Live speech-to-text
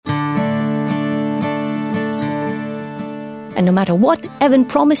and no matter what Evan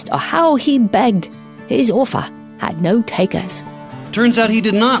promised or how he begged, his offer had no takers. Turns out he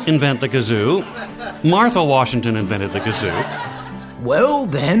did not invent the kazoo. Martha Washington invented the kazoo. Well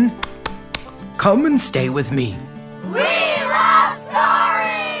then, come and stay with me. We love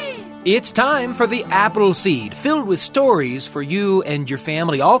stories! It's time for the Apple Seed, filled with stories for you and your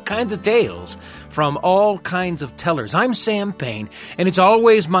family, all kinds of tales from all kinds of tellers. I'm Sam Payne, and it's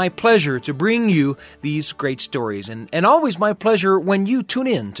always my pleasure to bring you these great stories, and always my pleasure when you tune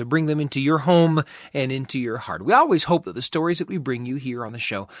in to bring them into your home and into your heart. We always hope that the stories that we bring you here on the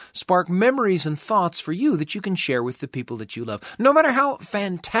show spark memories and thoughts for you that you can share with the people that you love. No matter how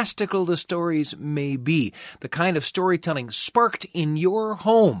fantastical the stories may be, the kind of storytelling sparked in your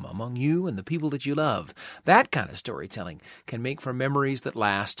home among you and the people that you love, that kind of storytelling can make for memories that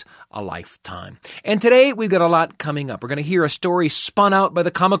last a lifetime. And today, we've got a lot coming up. We're going to hear a story spun out by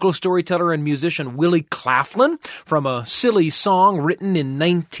the comical storyteller and musician Willy Claflin from a silly song written in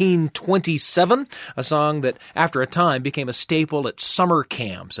 1927, a song that, after a time, became a staple at summer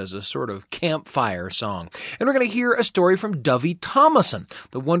camps as a sort of campfire song. And we're going to hear a story from Dovie Thomason,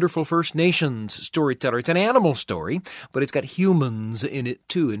 the wonderful First Nations storyteller. It's an animal story, but it's got humans in it,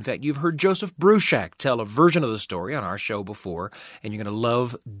 too. In fact, you've heard Joseph Bruchac tell a version of the story on our show before, and you're going to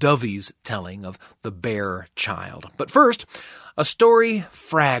love Dovie's telling of the bear child. But first, a story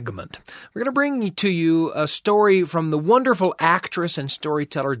fragment. We're going to bring to you a story from the wonderful actress and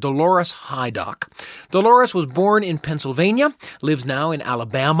storyteller Dolores Hydock. Dolores was born in Pennsylvania, lives now in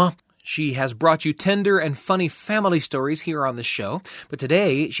Alabama. She has brought you tender and funny family stories here on the show, but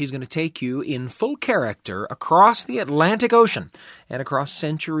today she's going to take you in full character across the Atlantic Ocean and across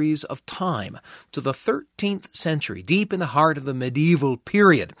centuries of time to the 13th century, deep in the heart of the medieval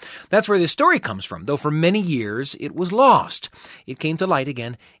period. That's where this story comes from, though for many years it was lost. It came to light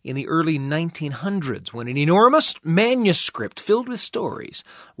again in the early 1900s when an enormous manuscript filled with stories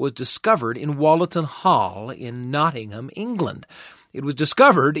was discovered in Wollaton Hall in Nottingham, England. It was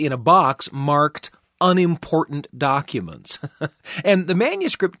discovered in a box marked unimportant documents. And the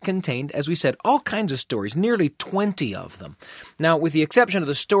manuscript contained, as we said, all kinds of stories, nearly 20 of them. Now, with the exception of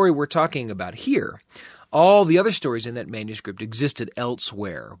the story we're talking about here, all the other stories in that manuscript existed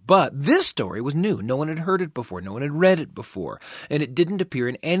elsewhere. But this story was new. No one had heard it before. No one had read it before. And it didn't appear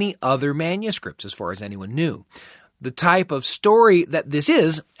in any other manuscripts as far as anyone knew. The type of story that this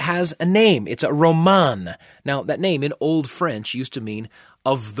is has a name. It's a roman. Now, that name in Old French used to mean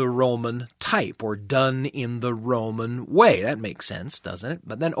of the Roman type or done in the Roman way. That makes sense, doesn't it?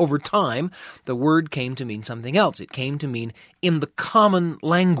 But then over time, the word came to mean something else. It came to mean in the common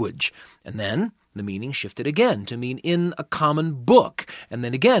language. And then the meaning shifted again to mean in a common book, and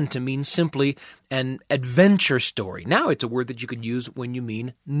then again to mean simply an adventure story. Now it's a word that you could use when you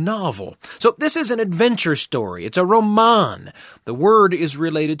mean novel. So this is an adventure story. It's a roman. The word is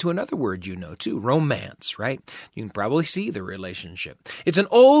related to another word you know too, romance, right? You can probably see the relationship. It's an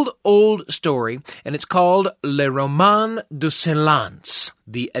old story, and it's called Le Roman de Silence,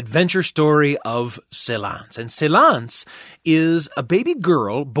 the adventure story of Silence. And Silence is a baby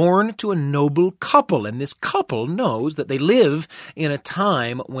girl born to a noble couple, and this couple knows that they live in a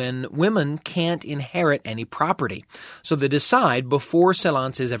time when women can't inherit any property. So they decide before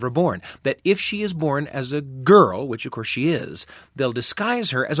Silence is ever born that if she is born as a girl, which of course she is, they'll disguise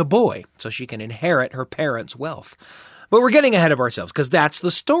her as a boy so she can inherit her parents' wealth. But we're getting ahead of ourselves because that's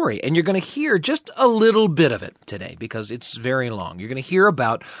the story, and you're going to hear just a little bit of it today because it's very long. You're going to hear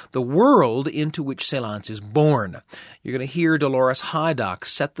about the world into which Silence is born. You're going to hear Dolores Hydock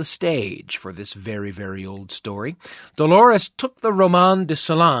set the stage for this very, very old story. Dolores took the Roman de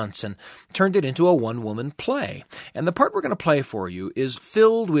Silence and turned it into a one-woman play. And the part we're going to play for you is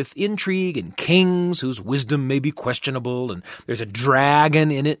filled with intrigue and kings whose wisdom may be questionable, and there's a dragon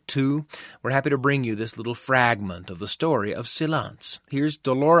in it too. We're happy to bring you this little fragment of the story of Silence. Here's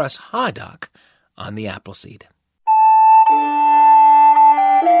Dolores Hydock on the Appleseed.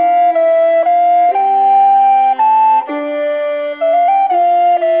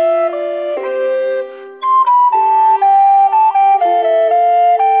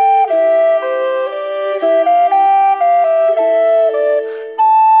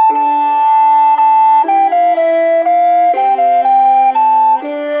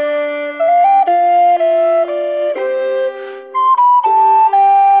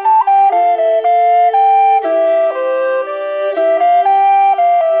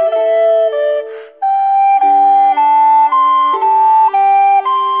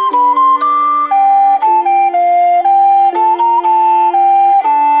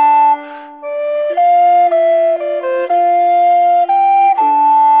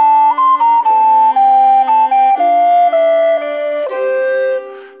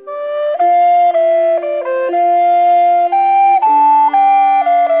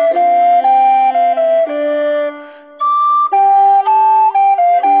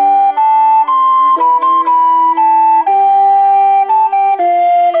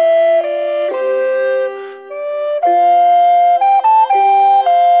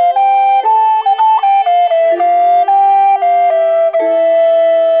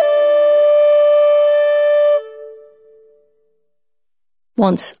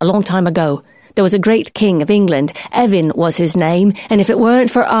 Once, a long time ago, there was a great king of England. Evan was his name, and if it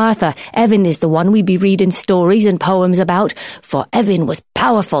weren't for Arthur, Evan is the one we'd be reading stories and poems about, for Evan was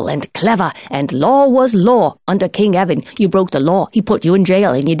powerful and clever, and law was law under King Evan. You broke the law, he put you in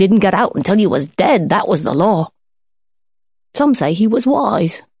jail, and you didn't get out until you was dead. That was the law. Some say he was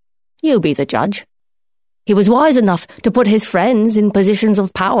wise. You be the judge. He was wise enough to put his friends in positions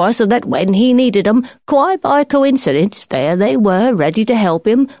of power so that when he needed them, quite by coincidence, there they were, ready to help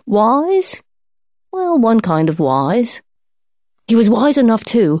him. Wise? Well, one kind of wise. He was wise enough,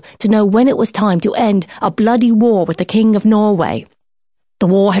 too, to know when it was time to end a bloody war with the King of Norway. The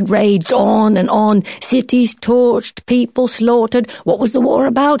war had raged on and on, cities torched, people slaughtered. What was the war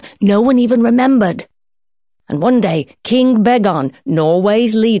about? No one even remembered. And one day, King Begon,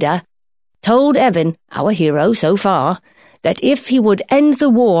 Norway's leader, told Evan, our hero so far, that if he would end the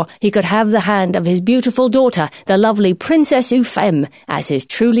war, he could have the hand of his beautiful daughter, the lovely Princess Ufem, as his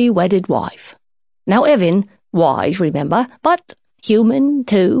truly wedded wife. Now Evan, wise, remember, but human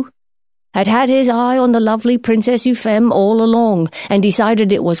too, had had his eye on the lovely Princess Ufem all along, and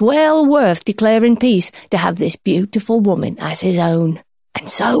decided it was well worth declaring peace to have this beautiful woman as his own. And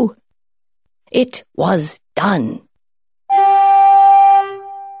so, it was done.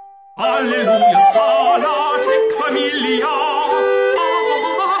 Alleluia, salat, ec familia.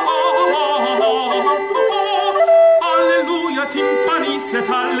 Alleluia, timpanis et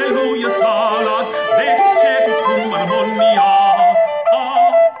alleluia, salat, vetus cetus cum harmonia.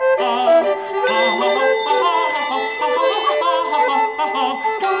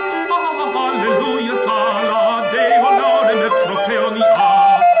 Alleluia, salat, Deo laudem et procleonia.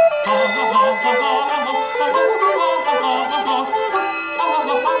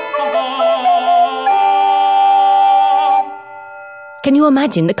 Can you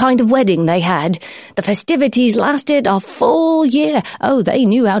imagine the kind of wedding they had? The festivities lasted a full year. Oh, they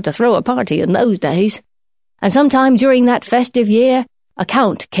knew how to throw a party in those days. And sometime during that festive year, a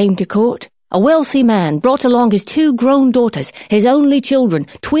count came to court. A wealthy man brought along his 2 grown daughters, his only children,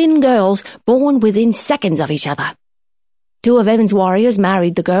 twin girls, born within seconds of each other. 2 of Evan's warriors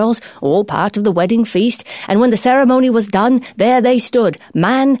married the girls, all part of the wedding feast, and when the ceremony was done, there they stood,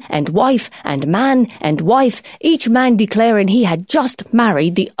 man and wife, each man declaring he had just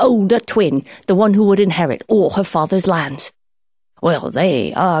married the older twin, the one who would inherit all her father's lands. Well,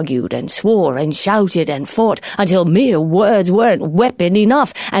 they argued and swore and shouted and fought until mere words weren't weapon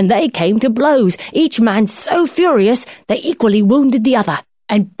enough, and they came to blows, each man so furious they equally wounded the other,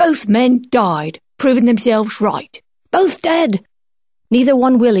 and both men died, proving themselves right. Both dead, neither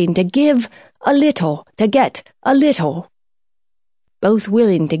one willing to give a little to get a little. Both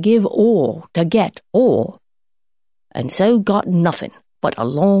willing to give all to get all, and so got nothing but a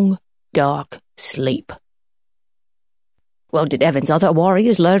long, dark sleep. Well, did Evan's other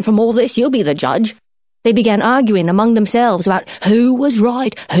warriors learn from all this? You'll be the judge. They began arguing among themselves about who was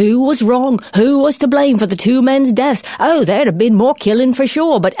right, who was wrong, who was to blame for the 2 men's deaths. Oh, there'd have been more killing for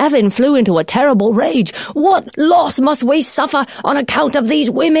sure, but Evan flew into a terrible rage. What loss must we suffer on account of these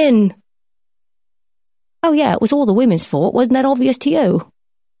women? Oh yeah, it was all the women's fault. Wasn't that obvious to you?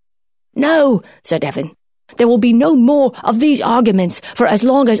 No, said Evan. There will be no more of these arguments, for as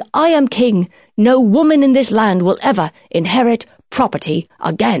long as I am king, no woman in this land will ever inherit property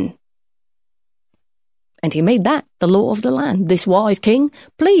again. And he made that the law of the land, this wise king,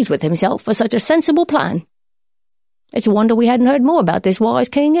 pleased with himself for such a sensible plan. It's a wonder we hadn't heard more about this wise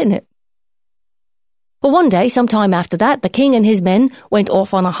king, isn't it? But one day, some time after that, the king and his men went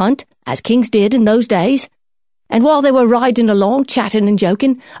off on a hunt, as kings did in those days, and while they were riding along, chatting and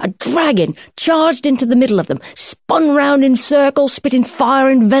joking, a dragon charged into the middle of them, spun round in circles, spitting fire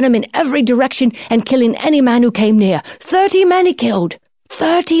and venom in every direction, and killing any man who came near. 30 men he killed!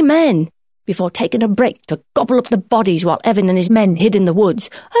 30 men! Before taking a break to gobble up the bodies while Evan and his men hid in the woods.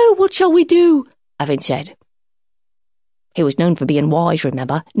 Oh, what shall we do? Evan said. He was known for being wise,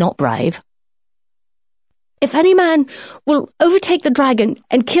 remember, not brave. If any man will overtake the dragon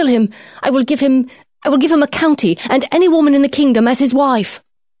and kill him, I will give him a county and any woman in the kingdom as his wife.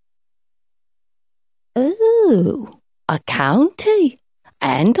 Oh, a county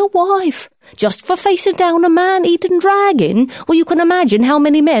and a wife, just for facing down a man-eating dragon? Well, you can imagine how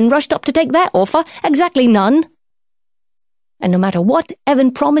many men rushed up to take that offer. Exactly none. And no matter what Evan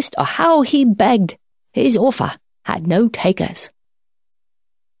promised or how he begged, his offer had no takers.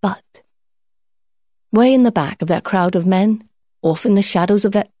 But way in the back of that crowd of men, off in the shadows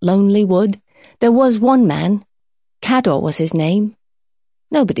of that lonely wood, there was one man. Cador was his name.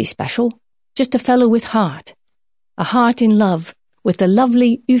 Nobody special, just a fellow with heart. A heart in love with the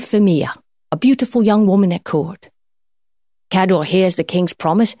lovely Euphemia, a beautiful young woman at court. Cador hears the king's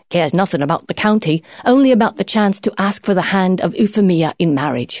promise, cares nothing about the county, only about the chance to ask for the hand of Euphemia in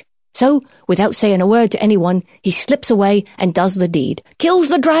marriage. So, without saying a word to anyone, he slips away and does the deed. Kills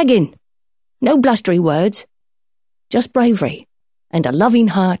the dragon! No blustery words, just bravery, and a loving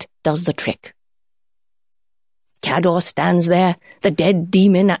heart does the trick. Cador stands there, the dead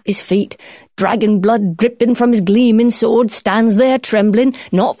demon at his feet, dragon blood dripping from his gleaming sword, stands there trembling,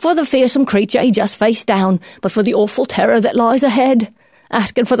 not for the fearsome creature he just faced down, but for the awful terror that lies ahead,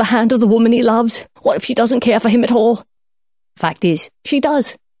 asking for the hand of the woman he loves. What if she doesn't care for him at all? Fact is, she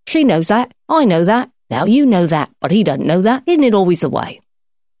does. She knows that. I know that. Now you know that, but he doesn't know that. Isn't it always the way?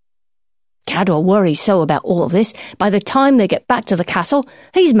 Cador worries so about all of this, by the time they get back to the castle,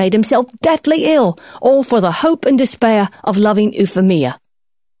 he's made himself deathly ill, all for the hope and despair of loving Euphemia.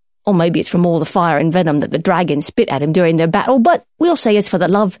 Or maybe it's from all the fire and venom that the dragon spit at him during their battle, but we'll say it's for the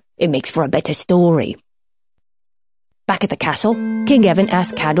love. It makes for a better story. Back at the castle, King Evan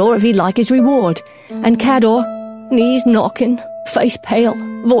asks Cador if he'd like his reward, and Cador, knees knocking, face pale,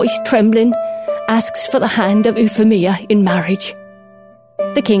 voice trembling, asks for the hand of Euphemia in marriage.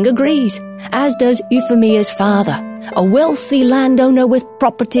 The king agrees, as does Euphemia's father, a wealthy landowner with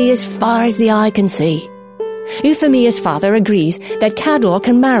property as far as the eye can see. Euphemia's father agrees that Cador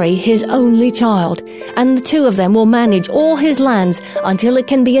can marry his only child, and the two of them will manage all his lands until it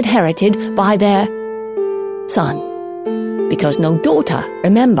can be inherited by their son. Because no daughter,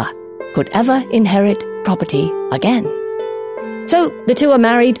 remember, could ever inherit property again. So the two are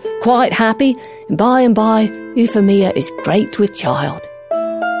married, quite happy, and by, Euphemia is great with child.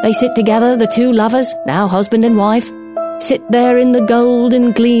 They sit together, the two lovers, now husband and wife, sit there in the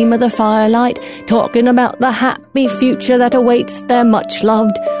golden gleam of the firelight, talking about the happy future that awaits their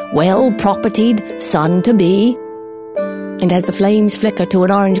much-loved, well-propertied son-to-be. And as the flames flicker to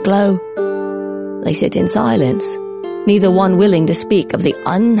an orange glow, they sit in silence, neither one willing to speak of the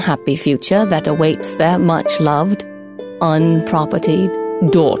unhappy future that awaits their much-loved,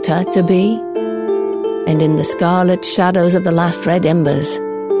 unpropertied daughter-to-be. And in the scarlet shadows of the last red embers,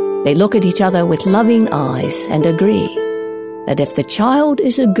 they look at each other with loving eyes and agree that if the child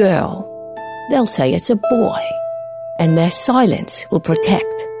is a girl, they'll say it's a boy, and their silence will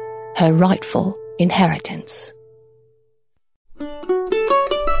protect her rightful inheritance.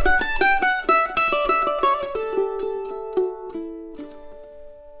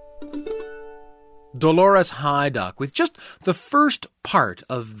 Dolores Hydock with just the first part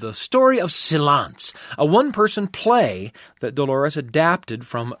of the story of Silence, a one-person play that Dolores adapted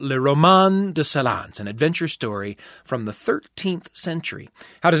from Le Roman de Silence, an adventure story from the 13th century.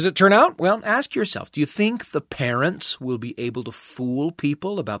 How does it turn out? Well, ask yourself, do you think the parents will be able to fool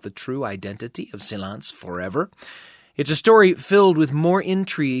people about the true identity of Silence forever? It's a story filled with more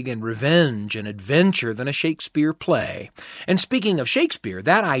intrigue and revenge and adventure than a Shakespeare play. And speaking of Shakespeare,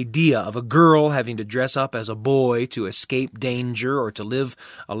 that idea of a girl having to dress up as a boy to escape danger or to live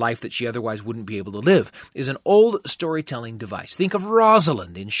a life that she otherwise wouldn't be able to live is an old storytelling device. Think of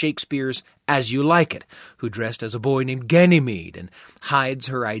Rosalind in Shakespeare's As You Like It, who dressed as a boy named Ganymede and hides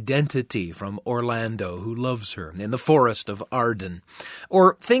her identity from Orlando, who loves her, in the forest of Arden.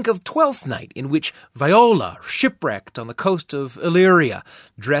 Or think of Twelfth Night, in which Viola, shipwrecked on the coast of Illyria,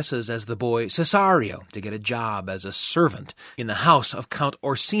 dresses as the boy Cesario to get a job as a servant in the house of Count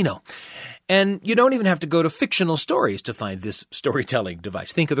Orsino. And you don't even have to go to fictional stories to find this storytelling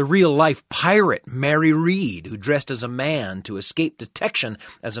device. Think of the real-life pirate Mary Read, who dressed as a man to escape detection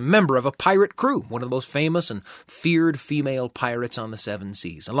as a member of a pirate crew, one of the most famous and feared female pirates on the seven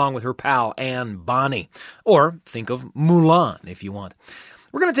seas, along with her pal Anne Bonny. Or think of Mulan, if you want.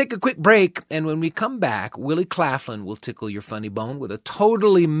 We're going to take a quick break, and when we come back, Willy Claflin will tickle your funny bone with a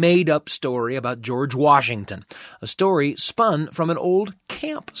totally made-up story about George Washington, a story spun from an old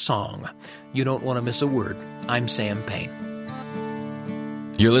camp song. You don't want to miss a word. I'm Sam Payne.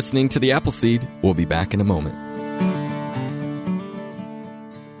 You're listening to The Appleseed. We'll be back in a moment.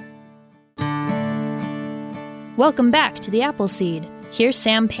 Welcome back to The Appleseed. Here's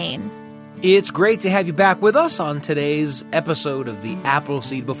Sam Payne. It's great to have you back with us on today's episode of The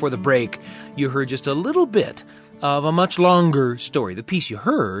Appleseed. Before the break, you heard just a little bit of a much longer story. The piece you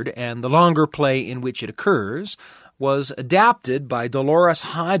heard and the longer play in which it occurs was adapted by Dolores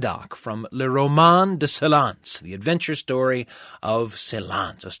Hydock from Le Roman de Silence, the adventure story of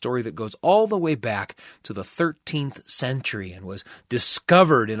Silence, a story that goes all the way back to the 13th century and was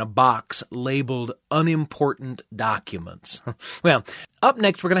discovered in a box labeled Unimportant Documents. Well, Up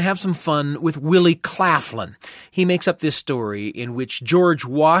next, we're going to have some fun with Willy Claflin. He makes up this story in which George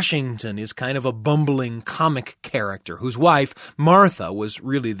Washington is kind of a bumbling comic character whose wife, Martha, was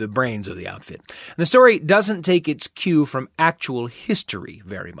really the brains of the outfit. And the story doesn't take its cue from actual history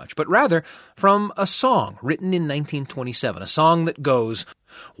very much, but rather from a song written in 1927, a song that goes,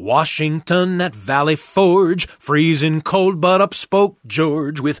 Washington at Valley Forge, freezing cold, but up spoke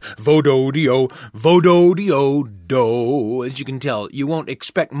George with vo-do-de-o, vo-do-de-o-do. As you can tell, you won't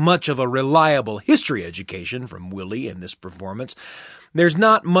expect much of a reliable history education from Willie in this performance. There's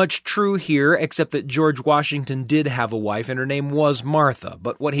not much true here, except that George Washington did have a wife, and her name was Martha.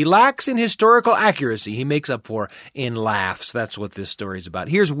 But what he lacks in historical accuracy, he makes up for in laughs. That's what this story's about.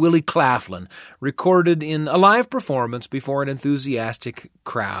 Here's Willy Claflin, recorded in a live performance before an enthusiastic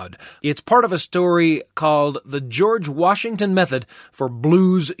crowd. It's part of a story called The George Washington Method for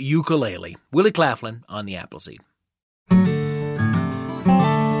Blues Ukulele. Willy Claflin on the Appleseed.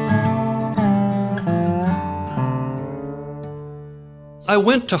 I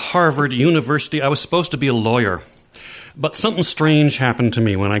went to Harvard University. I was supposed to be a lawyer, but something strange happened to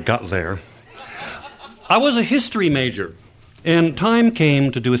me when I got there. I was a history major, and time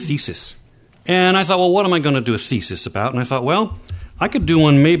came to do a thesis. And I thought, well, what am I going to do a thesis about? And I thought, well, I could do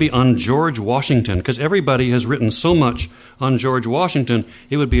one maybe on George Washington, because everybody has written so much on George Washington,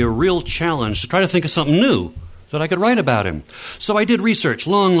 it would be a real challenge to try to think of something new that I could write about him. So I did research,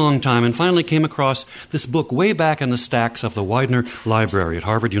 long time, and finally came across this book way back in the stacks of the Widener Library at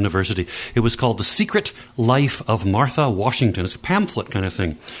Harvard University. It was called The Secret Life of Martha Washington. It's a pamphlet kind of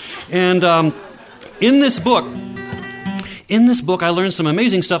thing. And in this book, I learned some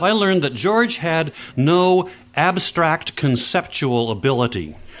amazing stuff. I learned that George had no abstract conceptual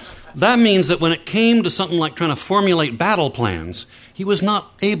ability. That means that when it came to something like trying to formulate battle plans, he was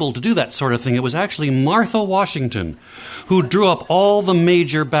not able to do that sort of thing. It was actually Martha Washington who drew up all the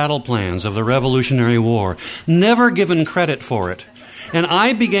major battle plans of the Revolutionary War, never given credit for it. And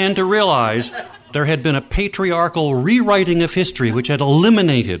I began to realize there had been a patriarchal rewriting of history which had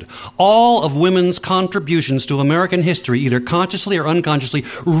eliminated all of women's contributions to American history, either consciously or unconsciously,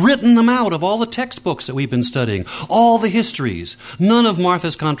 written them out of all the textbooks that we've been studying, all the histories. None of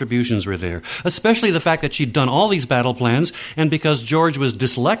Martha's contributions were there, especially the fact that she'd done all these battle plans, and because George was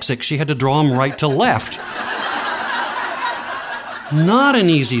dyslexic, she had to draw them right to left. Not an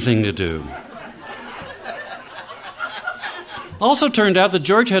easy thing to do. Also turned out that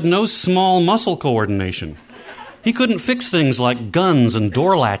George had no small muscle coordination. He couldn't fix things like guns and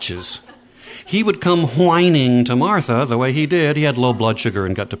door latches. He would come whining to Martha the way he did. He had low blood sugar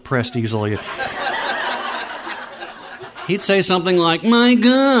and got depressed easily. He'd say something like, "My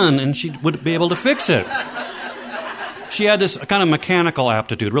gun," and she would be able to fix it. She had this kind of mechanical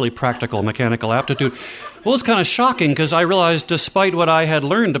aptitude, really practical mechanical aptitude. Well, it's kind of shocking because I realized despite what I had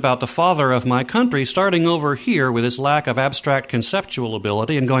learned about the father of my country, starting over here with his lack of abstract conceptual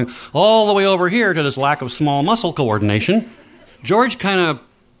ability and going all the way over here to this lack of small muscle coordination, George kind of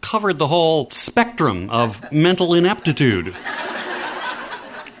covered the whole spectrum of mental ineptitude.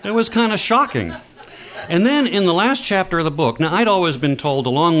 It was kind of shocking. And then in the last chapter of the book, now I'd always been told,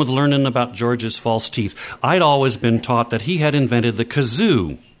 along with learning about George's false teeth, I'd always been taught that he had invented the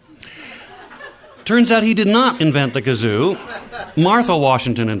kazoo. Turns out he did not invent the kazoo. Martha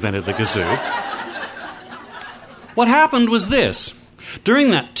Washington invented the kazoo. What happened was this.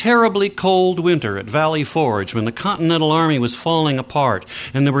 During that terribly cold winter at Valley Forge, when the Continental Army was falling apart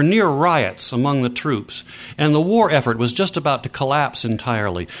and there were near riots among the troops, and the war effort was just about to collapse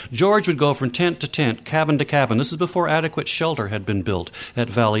entirely, George would go from tent to tent, cabin to cabin. This is before adequate shelter had been built at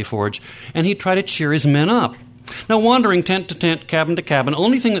Valley Forge, and he'd try to cheer his men up. Now, wandering tent to tent, cabin to cabin, the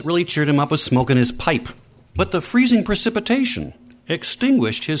only thing that really cheered him up was smoking his pipe. But the freezing precipitation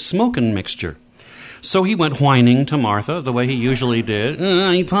extinguished his smoking mixture. So he went whining to Martha, the way he usually did.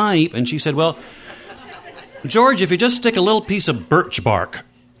 "I pipe." And she said, "Well, George, if you just stick a little piece of birch bark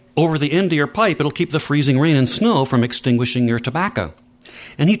over the end of your pipe, it'll keep the freezing rain and snow from extinguishing your tobacco."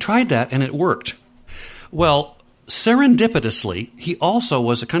 And he tried that, and it worked. Well, serendipitously, he also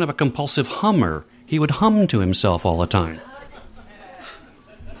was a kind of a compulsive hummer. He would hum to himself all the time.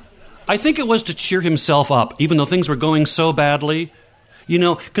 I think it was to cheer himself up, even though things were going so badly. You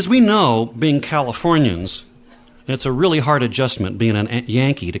know, because we know, being Californians, it's a really hard adjustment being a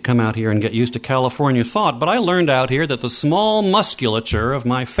Yankee to come out here and get used to California thought. But I learned out here that the small musculature of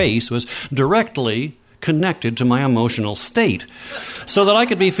my face was directly connected to my emotional state, so that I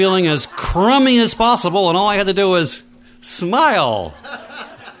could be feeling as crummy as possible, and all I had to do was smile.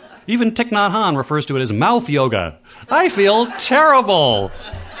 Even Thich Nhat Hanh refers to it as mouth yoga. I feel terrible.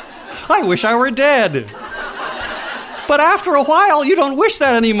 I wish I were dead. But after a while, you don't wish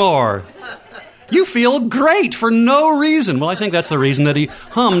that anymore. You feel great for no reason. Well, I think that's the reason that he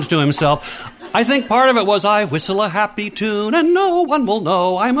hummed to himself. I think part of it was, I whistle a happy tune and no one will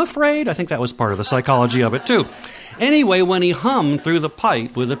know I'm afraid. I think that was part of the psychology of it, too. Anyway, when he hummed through the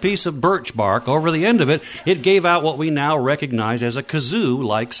pipe with a piece of birch bark over the end of it, it gave out what we now recognize as a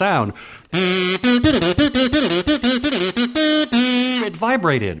kazoo-like sound. It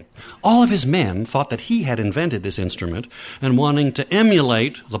vibrated. All of his men thought that he had invented this instrument, and wanting to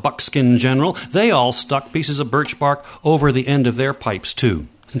emulate the buckskin general, they all stuck pieces of birch bark over the end of their pipes, too.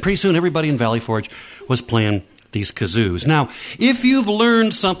 And pretty soon, everybody in Valley Forge was playing these kazoos. Now, if you've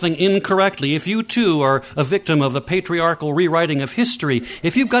learned something incorrectly, if you too are a victim of the patriarchal rewriting of history,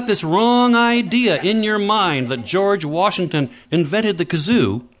 if you've got this wrong idea in your mind that George Washington invented the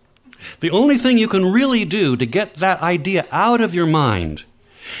kazoo, the only thing you can really do to get that idea out of your mind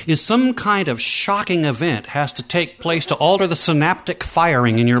is some kind of shocking event has to take place to alter the synaptic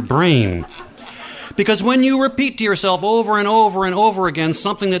firing in your brain. Because when you repeat to yourself over and over and over again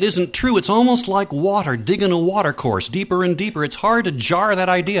something that isn't true, it's almost like water digging a water course deeper and deeper. It's hard to jar that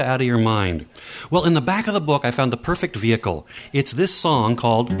idea out of your mind. Well, in the back of the book, I found the perfect vehicle. It's this song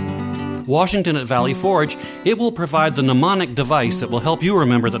called Washington at Valley Forge. It will provide the mnemonic device that will help you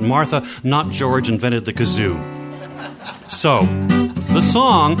remember that Martha, not George, invented the kazoo. So, the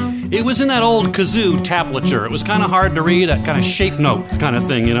song, it was in that old kazoo tablature. It was kind of hard to read, that kind of shape note kind of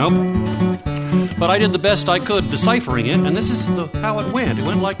thing, you know. But I did the best I could deciphering it, and this is how it went. It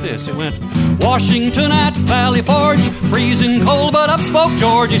went like this. It went, Washington at Valley Forge, freezing cold, but up spoke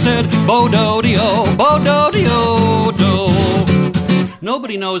George. He said, Bo-do-de-o, bo-do-de-o-do.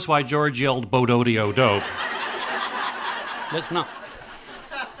 Nobody knows why George yelled bo-do-de-o-do. That's not.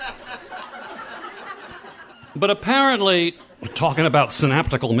 But apparently, talking about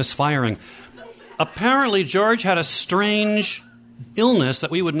synaptical misfiring, apparently George had a strange illness that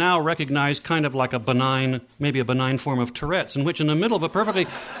we would now recognize kind of like a benign, maybe a benign form of Tourette's, in which in the middle of a perfectly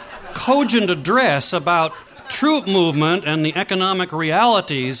cogent address about troop movement and the economic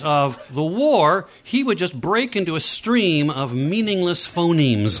realities of the war, he would just break into a stream of meaningless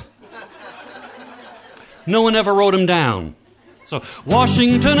phonemes. No one ever wrote him down. So,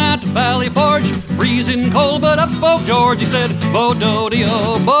 Washington at Valley Forge, freezing cold, but up spoke George. He said,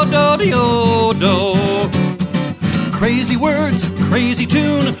 bo-do-de-o, bo-do-de-o-do. Crazy words, crazy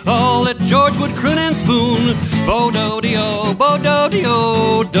tune, all that George would croon and spoon. Bo-do-de-o,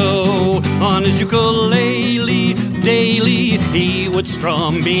 bo-do-de-o-do. On his ukulele, daily, he would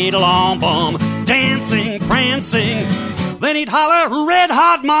strum beat-a-lom-bum, dancing, prancing. Then he'd holler, red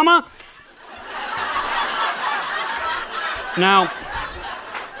hot mama. Now,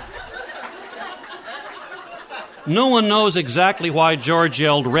 no one knows exactly why George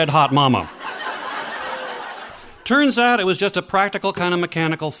yelled red hot mama. Turns out it was just a practical kind of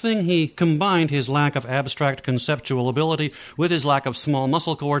mechanical thing. He combined his lack of abstract conceptual ability with his lack of small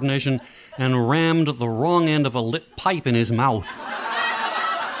muscle coordination and rammed the wrong end of a lit pipe in his mouth.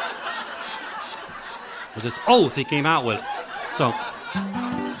 With this oath he came out with it. So,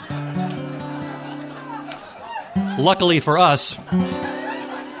 luckily for us,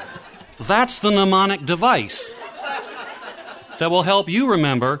 that's the mnemonic device that will help you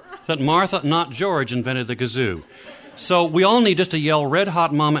remember that Martha, not George, invented the kazoo. So we all need just to yell Red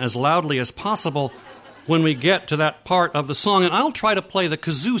Hot Mama as loudly as possible when we get to that part of the song. And I'll try to play the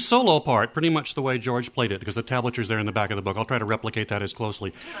kazoo solo part pretty much the way George played it, because the tablature's there in the back of the book. I'll try to replicate that as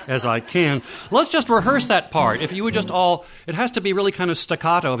closely as I can. Let's just rehearse that part. If you would just all, it has to be really kind of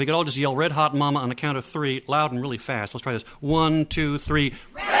staccato. If you could all just yell Red Hot Mama on the count of 3, loud and really fast. Let's try this. 1, 2, 3.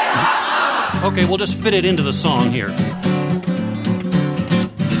 Red Hot Mama! Okay, we'll just fit it into the song here.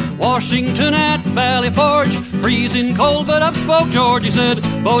 Washington at Valley Forge, freezing cold, but up spoke George. He said,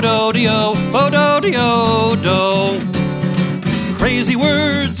 bo-do-de-o, bo-do-de-o-do. Crazy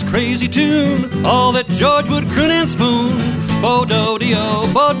words, crazy tune, all that George would croon and spoon.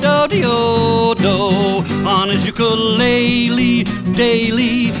 Bo-do-de-o, bo-do-de-o-do. On his ukulele,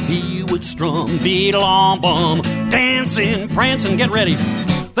 daily, he would strum beat-a-lom-bum, dancing, prancing, get ready.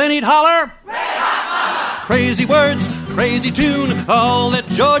 Then he'd holler, Red Hot Mama! Crazy words, crazy tune, all that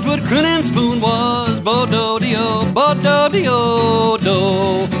George would croon and spoon was bo-do-de-o,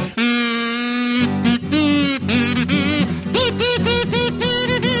 bo-do-de-o-do.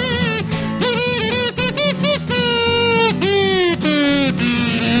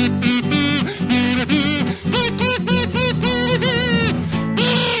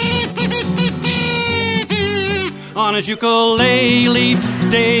 On his ukulele,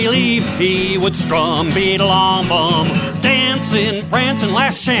 daily, he would strum beat-a-lom-bum, dancing, prancing,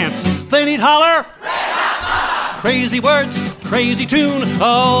 last chance. Then he'd holler, Red Hot Mama! crazy words, crazy tune.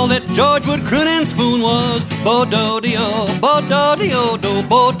 All that George would croon and spoon was bo-do-de-o, bo-do-de-o-do,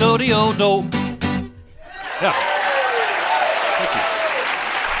 bo-do-de-o-do. Yeah. Thank you.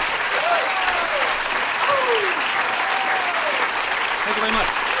 Thank you very much.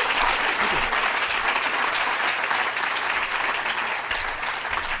 Thank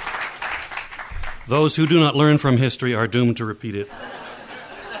you. Those who do not learn from history are doomed to repeat it.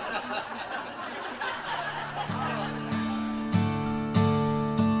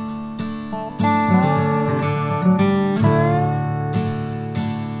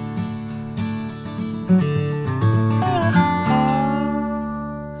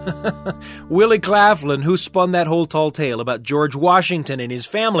 Willy Claflin, who spun that whole tall tale about George Washington and his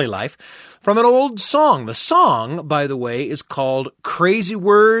family life from an old song. The song, by the way, is called Crazy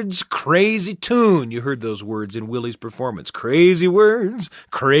Words, Crazy Tune. You heard those words in Willy's performance. Crazy words,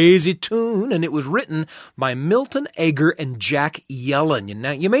 crazy tune. And it was written by Milton Agar and Jack Yellen.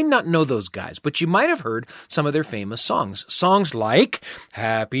 Now, you may not know those guys, but you might have heard some of their famous songs. Songs like,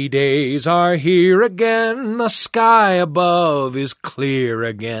 Happy days are here again, the sky above is clear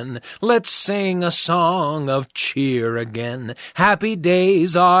again. Let's sing a song of cheer again. Happy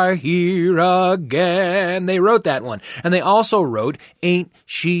days are here again. They wrote that one. And they also wrote, Ain't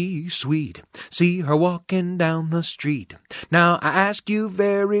she sweet? See her walking down the street. Now I ask you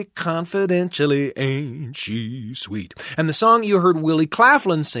very confidentially, ain't she sweet? And the song you heard Willy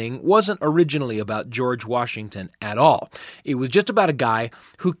Claflin sing wasn't originally about George Washington at all. It was just about a guy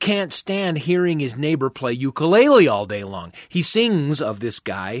who can't stand hearing his neighbor play ukulele all day long. He sings of this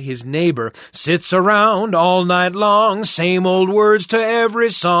guy, his neighbor, sits around all night long, same old words to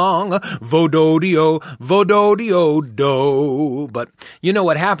every song, vo-do-de-o, vo-do-de-o-do. But you know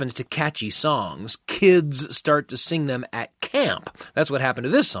what happens to catchy songs? Kids start to sing them at camp. That's what happened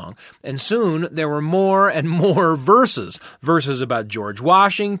to this song. And soon there were more and more verses. Verses about George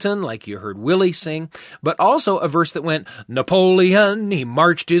Washington, like you heard Willy sing, but also a verse that went, Napoleon, he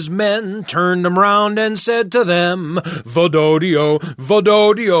marched his men, turned them round and said to them, vo-do-de-o,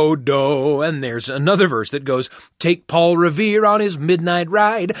 vo-do-de-o-do. And there's another verse that goes, Take Paul Revere on his midnight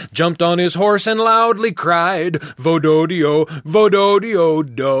ride, jumped on his horse and loudly cried, vo-do-de-o,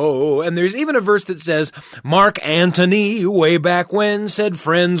 vo-do-de-o-do. And there's even a verse that says, Mark Antony, way back when, said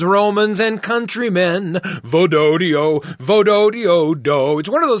friends, Romans, and countrymen, vo-do-de-o, vo-do-de-o-do. It's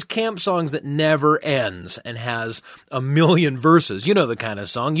one of those camp songs that never ends and has a million verses. You know the kind of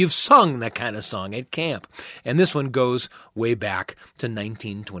song. You've sung that kind of song at camp. And this one goes way back to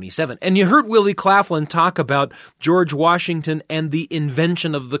 1927. And you heard Willy Claflin talk about George Washington and the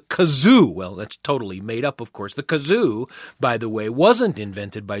invention of the kazoo. Well, that's totally made up, of course. The kazoo, by the way, wasn't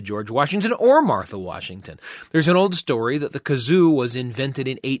invented by George Washington or Martha Washington. There's an old story that the kazoo was invented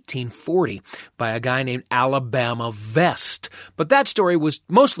in 1840 by a guy named Alabama Vest. But that story was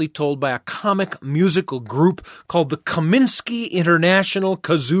mostly told by a comic musical group called the Kaminsky International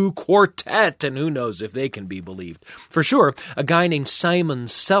Kazoo Quartet, and who knows if they can be believed. For sure, a guy named Simon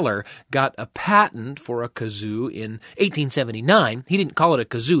Seller got a patent for a kazoo in 1879. He didn't call it a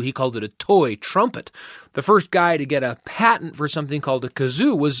kazoo, he called it a toy trumpet. The first guy to get a patent for something called a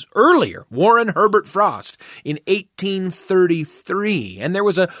kazoo was earlier, Warren Herbert Frost, in 1833. And there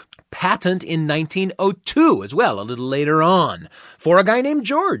was a patent in 1902 as well, a little later on, for a guy named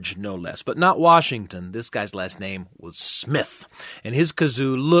George, no less, but not Washington. This guy's last name was Smith. And his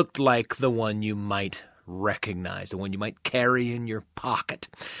kazoo looked like the one you might recognize, the one you might carry in your pocket.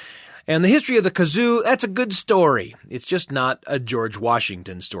 And the history of the kazoo, that's a good story. It's just not a George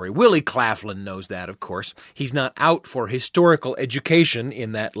Washington story. Willy Claflin knows that, of course. He's not out for historical education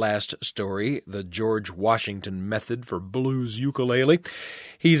in that last story, the George Washington method for blues ukulele.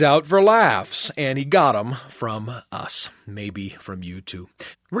 He's out for laughs, and he got them from us, maybe from you too.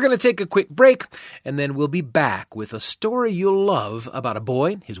 We're going to take a quick break, and then we'll be back with a story you'll love about a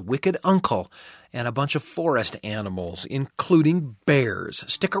boy, his wicked uncle, and a bunch of forest animals, including bears.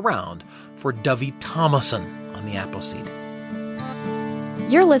 Stick around for Dovie Thomason on the Appleseed.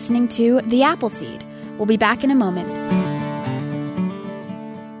 You're listening to The Appleseed. We'll be back in a moment.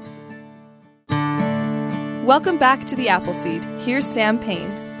 Welcome back to The Appleseed. Here's Sam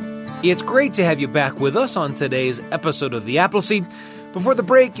Payne. It's great to have you back with us on today's episode of The Appleseed. Before the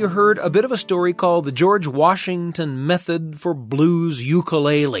break, you heard a bit of a story called The George Washington Method for Blues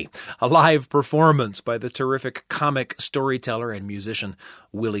Ukulele, a live performance by the terrific comic storyteller and musician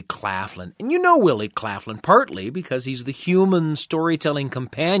Willy Claflin. And you know Willy Claflin partly because he's the human storytelling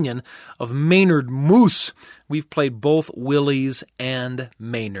companion of Maynard Moose. We've played both Willy's and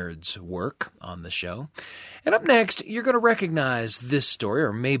Maynard's work on the show. And up next, you're going to recognize this story,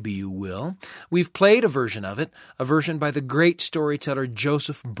 or maybe you will. We've played a version of it, a version by the great storyteller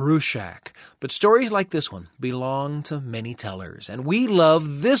Joseph Bruchac. But stories like this one belong to many tellers, and we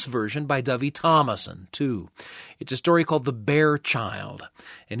love this version by Dovie Thomason, too. It's a story called The Bear Child.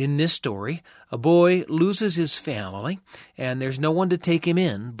 And in this story, a boy loses his family, and there's no one to take him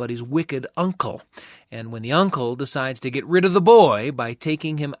in but his wicked uncle. And when the uncle decides to get rid of the boy by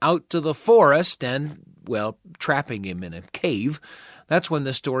taking him out to the forest and, well, trapping him in a cave, that's when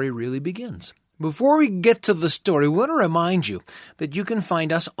the story really begins. Before we get to the story, we want to remind you that you can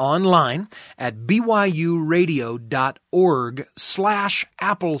find us online at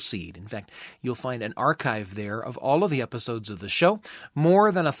byuradio.org/Appleseed. In fact, you'll find an archive there of all of the episodes of the show,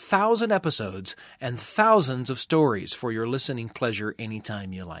 more than 1,000 episodes and thousands of stories for your listening pleasure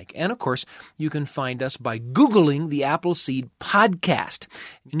anytime you like. And, of course, you can find us by Googling the Appleseed podcast.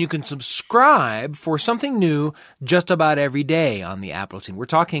 And you can subscribe for something new just about every day on the Appleseed. We're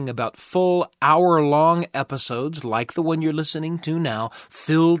talking about full hour-long episodes like the one you're listening to now,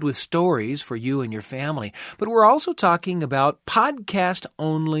 filled with stories for you and your family. But we're also talking about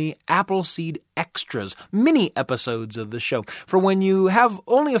podcast-only Appleseed extras, mini episodes of the show, for when you have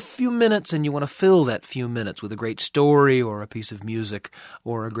only a few minutes and you want to fill that few minutes with a great story or a piece of music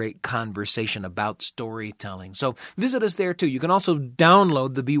or a great conversation about storytelling. So visit us there too. You can also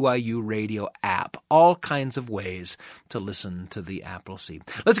download the BYU Radio app. All kinds of ways to listen to the Appleseed.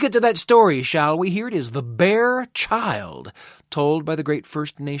 Let's get to that story, shall we? Here it is, The Bear Child, told by the great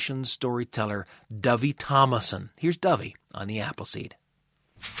First Nations storyteller Dovie Thomason. Here's Dovie on the Appleseed.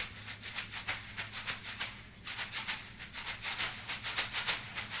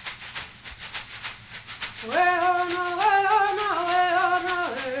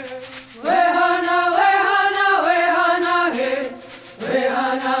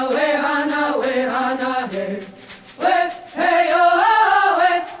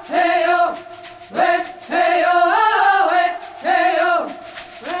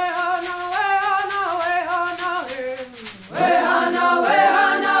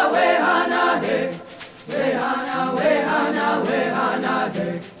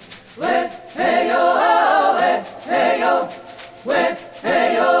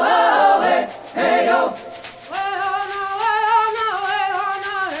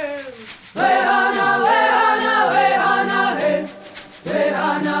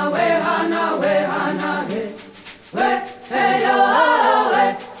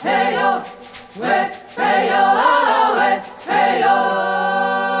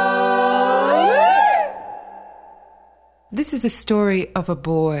 This is a story of a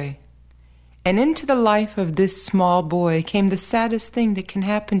boy. And into the life of this small boy came the saddest thing that can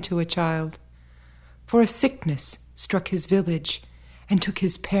happen to a child. For a sickness struck his village and took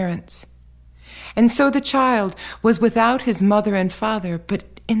his parents. And so the child was without his mother and father,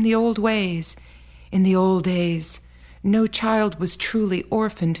 but in the old days, no child was truly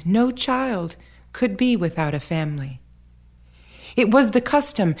orphaned. No child could be without a family. It was the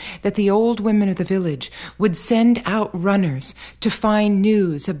custom that the old women of the village would send out runners to find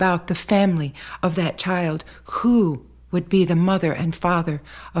news about the family of that child, who would be the mother and father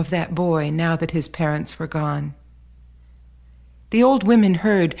of that boy now that his parents were gone. The old women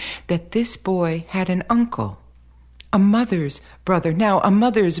heard that this boy had an uncle, a mother's brother. Now, a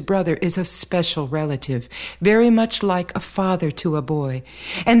mother's brother is a special relative, very much like a father to a boy.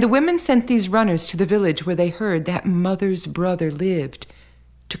 And the women sent these runners to the village where they heard that mother's brother lived,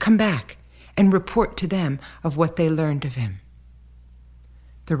 to come back and report to them of what they learned of him.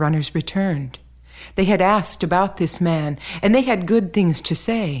 The runners returned. They had asked about this man, and they had good things to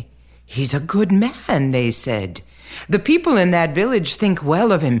say. "He's a good man," they said. "The people in that village think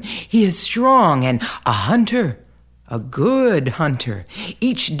well of him. He is strong and a hunter. A good hunter.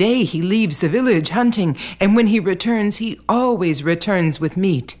 Each day he leaves the village hunting, and when he returns, he always returns with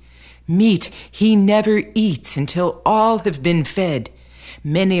meat. Meat he never eats until all have been fed.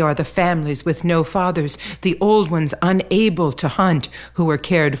 Many are the families with no fathers, the old ones unable to hunt, who are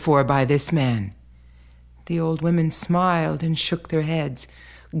cared for by this man." The old women smiled and shook their heads.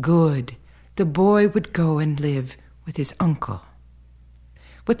 Good. The boy would go and live with his uncle.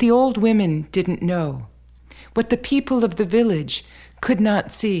 What the old women didn't know, what the people of the village could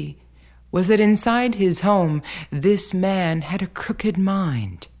not see, was that inside his home, this man had a crooked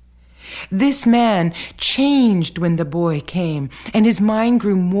mind. This man changed when the boy came, and his mind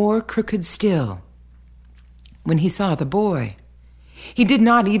grew more crooked still. When he saw the boy, He did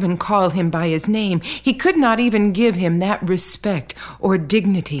not even call him by his name. He could not even give him that respect or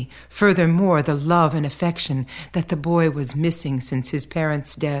dignity, furthermore the love and affection that the boy was missing since his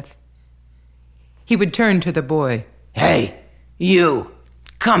parents' death. He would turn to the boy. "Hey, you,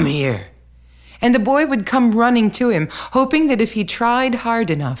 come here." And the boy would come running to him, hoping that if he tried hard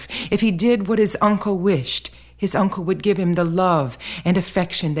enough, if he did what his uncle wished, his uncle would give him the love and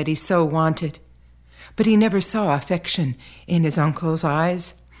affection that he so wanted. But he never saw affection in his uncle's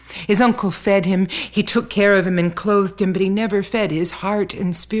eyes. His uncle fed him, he took care of him and clothed him, but he never fed his heart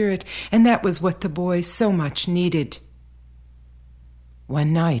and spirit, and that was what the boy so much needed.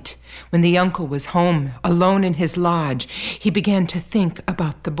 One night, when the uncle was home, alone in his lodge, he began to think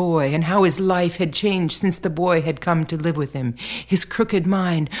about the boy and how his life had changed since the boy had come to live with him. His crooked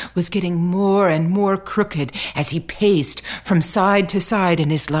mind was getting more and more crooked as he paced from side to side in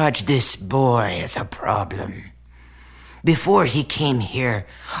his lodge. "This boy is a problem. Before he came here,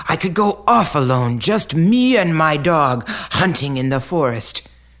 I could go off alone, just me and my dog, hunting in the forest.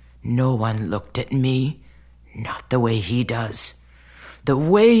 No one looked at me, not the way he does. The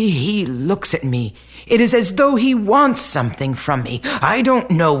way he looks at me, it is as though he wants something from me. I don't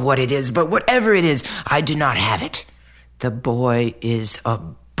know what it is, but whatever it is, I do not have it. The boy is a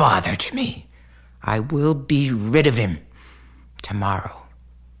bother to me. I will be rid of him. Tomorrow,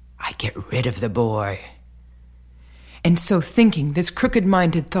 I get rid of the boy." And so thinking this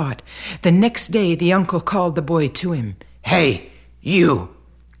crooked-minded thought, the next day the uncle called the boy to him. "Hey, you,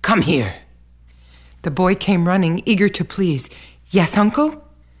 come here." The boy came running, eager to please. "Yes, Uncle?"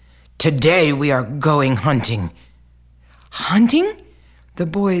 "Today we are going hunting." "Hunting?" The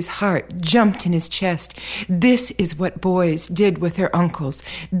boy's heart jumped in his chest. This is what boys did with their uncles.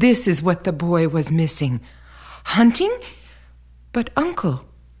 This is what the boy was missing. "Hunting? But, Uncle,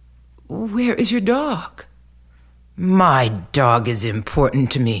 where is your dog?" "My dog is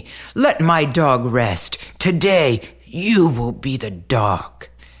important to me. Let my dog rest. Today you will be the dog."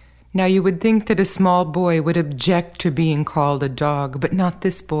 Now you would think that a small boy would object to being called a dog, but not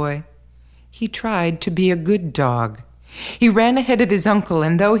this boy. He tried to be a good dog. He ran ahead of his uncle,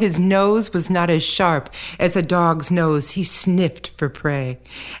 and though his nose was not as sharp as a dog's nose, he sniffed for prey.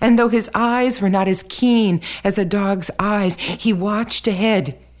 And though his eyes were not as keen as a dog's eyes, he watched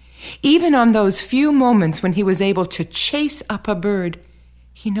ahead. Even on those few moments when he was able to chase up a bird,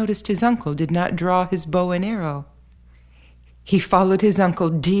 he noticed his uncle did not draw his bow and arrow. He followed his uncle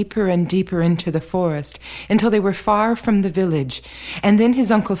deeper and deeper into the forest until they were far from the village, and then his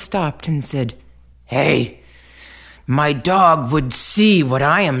uncle stopped and said, "Hey, my dog would see what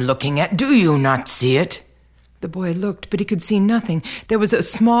I am looking at. Do you not see it?" The boy looked, but he could see nothing. There was a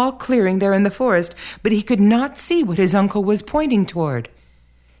small clearing there in the forest, but he could not see what his uncle was pointing toward.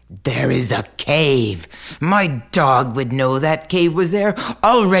 "There is a cave. My dog would know that cave was there.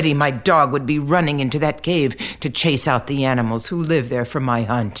 Already my dog would be running into that cave to chase out the animals who live there for my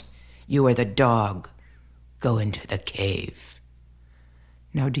hunt. You are the dog. Go into the cave."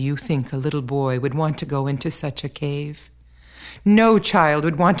 Now, do you think a little boy would want to go into such a cave? No child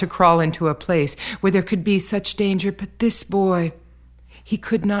would want to crawl into a place where there could be such danger, but this boy, he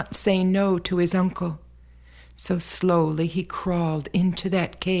could not say no to his uncle. So slowly he crawled into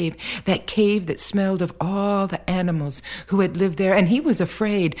that cave that smelled of all the animals who had lived there, and he was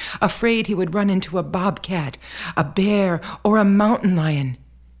afraid he would run into a bobcat, a bear, or a mountain lion.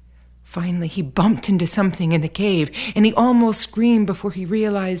 Finally, he bumped into something in the cave, and he almost screamed before he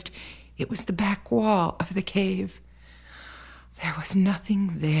realized it was the back wall of the cave. There was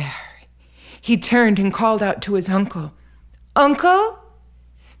nothing there. He turned and called out to his uncle, "Uncle,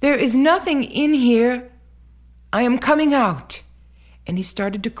 there is nothing in here. I am coming out." And he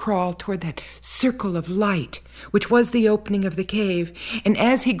started to crawl toward that circle of light, which was the opening of the cave. And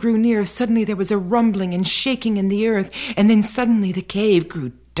as he grew near, suddenly there was a rumbling and shaking in the earth, and then suddenly the cave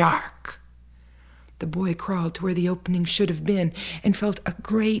grew dark. The boy crawled to where the opening should have been and felt a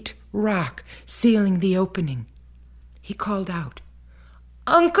great rock sealing the opening. He called out,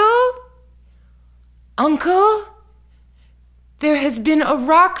 "Uncle? Uncle? There has been a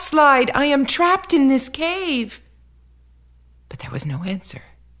rock slide. I am trapped in this cave." But there was no answer.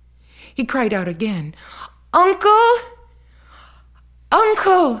 He cried out again, "Uncle?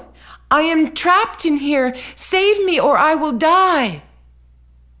 Uncle, I am trapped in here. Save me or I will die."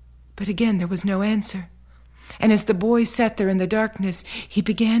 But again there was no answer. And as the boy sat there in the darkness, he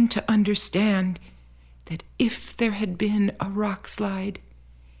began to understand that if there had been a rock slide,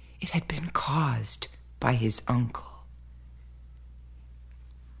 it had been caused by his uncle.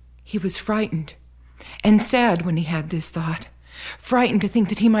 He was frightened and sad when he had this thought, frightened to think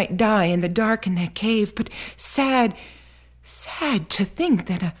that he might die in the dark in that cave, but sad Sad to think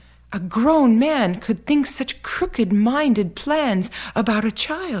that a grown man could think such crooked-minded plans about a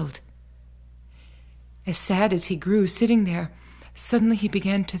child. As sad as he grew sitting there, suddenly he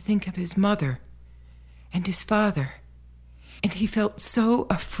began to think of his mother and his father. And he felt so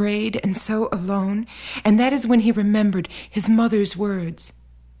afraid and so alone, and that is when he remembered his mother's words.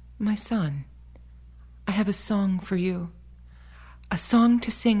 "My son, I have a song for you, a song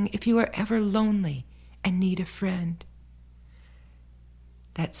to sing if you are ever lonely and need a friend."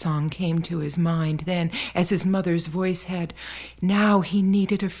 That song came to his mind then, as his mother's voice had. Now he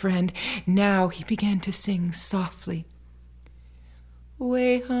needed a friend. Now he began to sing softly.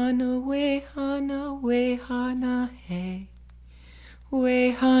 "Wehana, wehana, wehana, hey.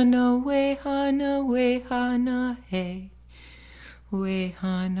 Wehana, wehana, wehana, hey.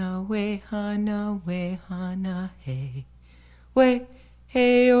 Wehana, wehana, wehana, hey. We,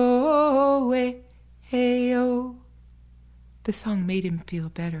 hey, oh, we, hey, oh." The song made him feel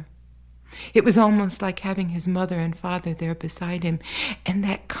better. It was almost like having his mother and father there beside him, and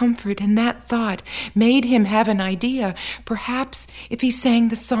that comfort and that thought made him have an idea. Perhaps if he sang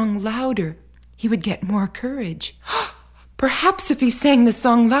the song louder, he would get more courage. Perhaps if he sang the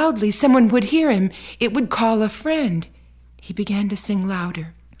song loudly, someone would hear him. It would call a friend. He began to sing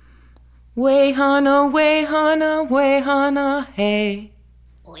louder. "Wehana, wehana, wehana, hey.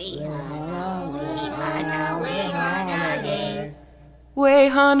 Wehana, wehana, wehana, hey.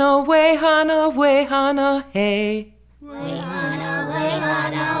 Wehana, wehana, wehana, hey. Wehana,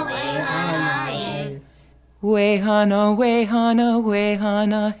 wehana, wehana, hey. Wehana, wehana,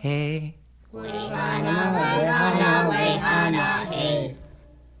 wehana, hey. Wehana, wehana, wehana, hey.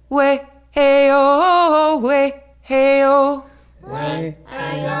 We, hey, oh, we, hey, oh. We,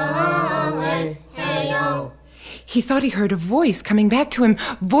 hey, oh, we, hey, oh. He thought he heard a voice coming back to him,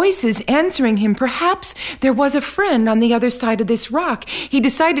 voices answering him. Perhaps there was a friend on the other side of this rock. He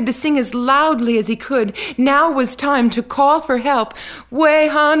decided to sing as loudly as he could. Now was time to call for help.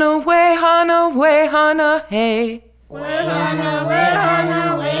 Wehana, wehana, wehana, hey. Wehana,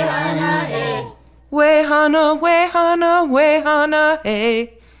 wehana, wehana, hey. Wehana, wehana, wehana,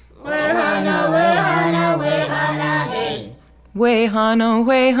 hey. Wehana, wehana, wehana, hey. Wehana,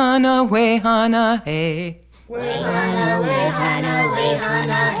 wehana, wehana, hey. Wehana, wehana,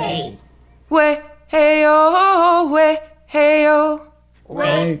 wehana, hey. We, hey, oh, we, hey, oh. We,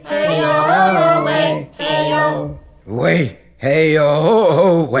 hey, oh, we, hey, oh. We, hey,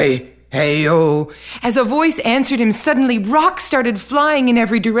 oh, we, hey, oh. As a voice answered him, suddenly rocks started flying in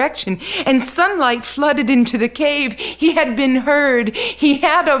every direction, and sunlight flooded into the cave. He had been heard. He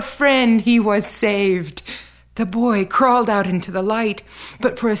had a friend. He was saved. The boy crawled out into the light,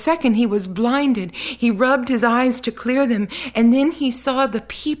 but for a second he was blinded. He rubbed his eyes to clear them, and then he saw the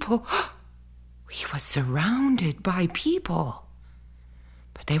people. He was surrounded by people,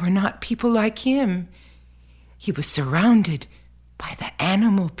 but they were not people like him. He was surrounded by the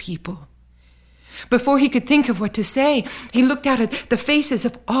animal people. Before he could think of what to say, he looked out at the faces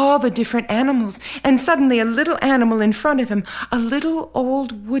of all the different animals, and suddenly a little animal in front of him, a little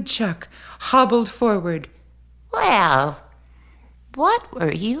old woodchuck, hobbled forward. "Well, what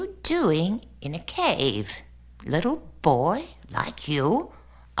were you doing in a cave? Little boy like you,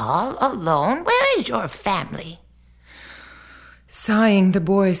 all alone? Where is your family?" Sighing, the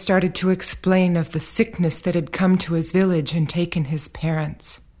boy started to explain of the sickness that had come to his village and taken his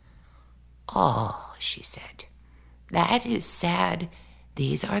parents. "Oh," she said, "that is sad.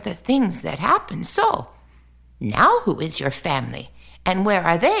 These are the things that happen. So, now who is your family? And where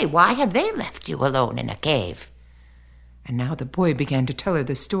are they? Why have they left you alone in a cave?" And now the boy began to tell her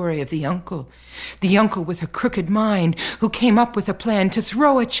the story of the uncle with a crooked mind who came up with a plan to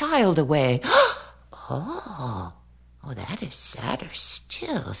throw a child away. Oh, that is sadder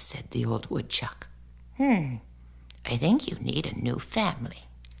still," said the old woodchuck. "I think you need a new family.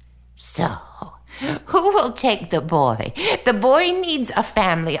 So, who will take the boy? The boy needs a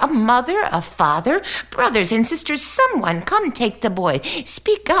family, a mother, a father, brothers and sisters. Someone come take the boy.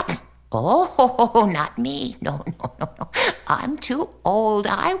 Speak up." "Oh, not me. No. I'm too old.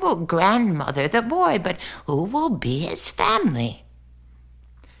 I will grandmother the boy, but who will be his family?"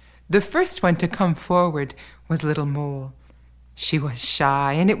 The first one to come forward was Little Mole. She was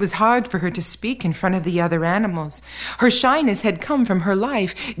shy, and it was hard for her to speak in front of the other animals. Her shyness had come from her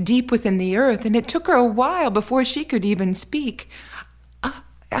life deep within the earth, and it took her a while before she could even speak. I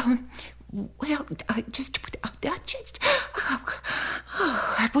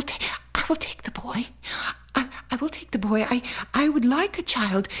will take the boy. I will take the boy. I would like a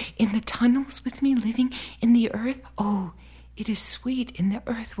child in the tunnels with me, living in the earth. Oh, it is sweet in the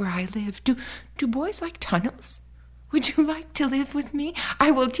earth where I live. Do boys like tunnels? Would you like to live with me?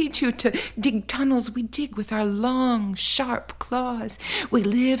 I will teach you to dig tunnels we dig with our long, sharp claws. We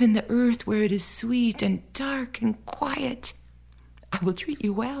live in the earth where it is sweet and dark and quiet. I will treat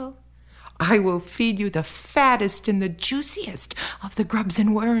you well. I will feed you the fattest and the juiciest of the grubs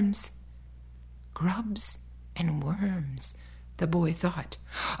and worms. Grubs and worms, the boy thought.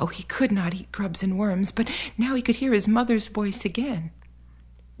 Oh, he could not eat grubs and worms, but now he could hear his mother's voice again.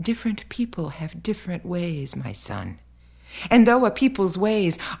 Different people have different ways, my son. And though a people's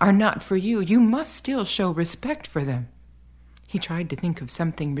ways are not for you, you must still show respect for them. He tried to think of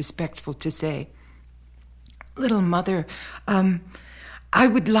something respectful to say. Little mother, I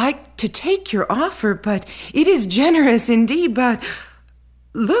would like to take your offer, but it is generous indeed, but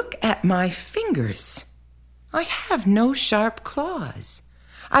look at my fingers. I have no sharp claws.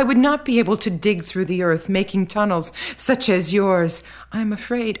 I would not be able to dig through the earth, making tunnels such as yours. I'm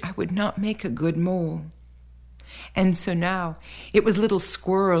afraid I would not make a good mole. And so now it was little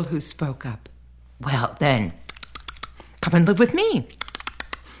Squirrel who spoke up. Well, then, come and live with me.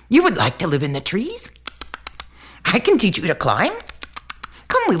 You would like to live in the trees? I can teach you to climb.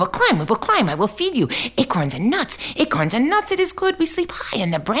 Come, we will climb, I will feed you. Acorns and nuts, it is good. We sleep high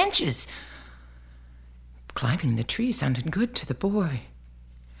in the branches. Climbing the tree sounded good to the boy.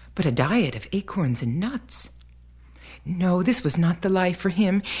 But a diet of acorns and nuts? No, this was not the life for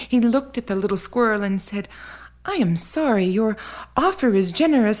him. He looked at the little squirrel and said, I am sorry, your offer is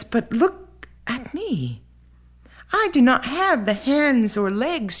generous, but look at me. I do not have the hands or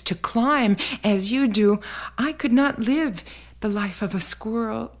legs to climb as you do. I could not live the life of a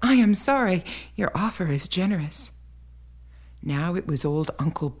squirrel. I am sorry, your offer is generous. Now it was old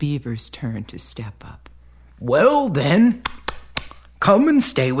Uncle Beaver's turn to step up. Well, then, come and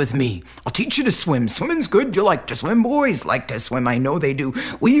stay with me. I'll teach you to swim. Swimming's good. You like to swim. Boys like to swim. I know they do.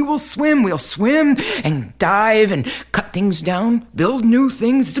 We'll swim and dive and cut things down, build new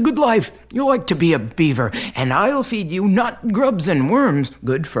things. It's a good life. You like to be a beaver, and I'll feed you not grubs and worms.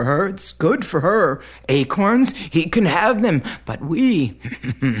 Good for her. It's good for her. Acorns, he can have them, but we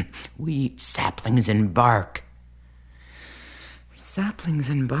eat saplings and bark. Saplings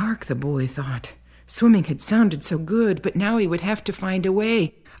and bark, the boy thought. Swimming had sounded so good, but now he would have to find a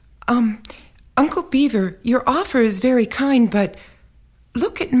way. Uncle Beaver, your offer is very kind, but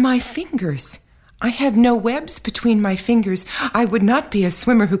look at my fingers. I have no webs between my fingers. I would not be a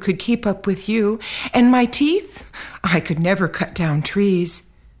swimmer who could keep up with you. And my teeth? I could never cut down trees.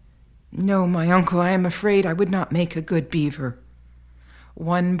 No, my uncle, I am afraid I would not make a good beaver.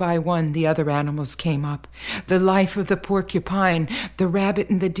 One by one, the other animals came up. The life of the porcupine, the rabbit,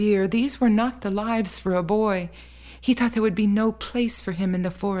 and the deer, these were not the lives for a boy. He thought there would be no place for him in the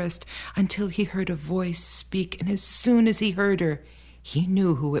forest until he heard a voice speak, and as soon as he heard her, he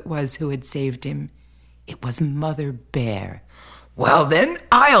knew who it was who had saved him. It was Mother Bear. Well, then,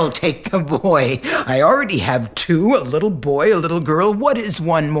 I'll take the boy. I already have two, a little boy, a little girl. What is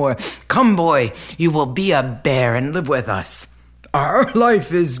one more? Come, boy, you will be a bear and live with us. Our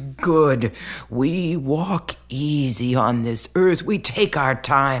life is good. We walk easy on this earth. We take our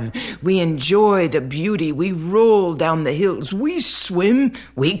time. We enjoy the beauty. We roll down the hills. We swim.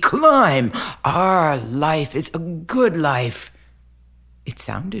 We climb. Our life is a good life. It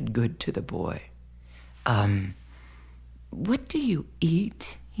sounded good to the boy. What do you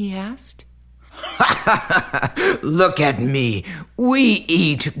eat? He asked. Look at me. We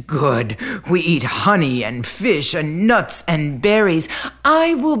eat good. We eat honey and fish and nuts and berries.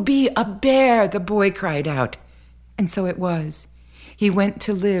 I will be a bear, the boy cried out. And so it was. He went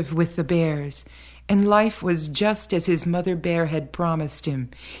to live with the bears, and life was just as his mother bear had promised him.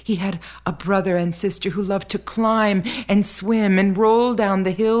 He had a brother and sister who loved to climb and swim and roll down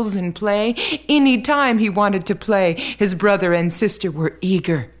the hills and play. Any time he wanted to play, his brother and sister were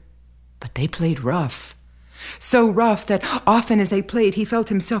eager. But they played rough. So rough that often as they played, he felt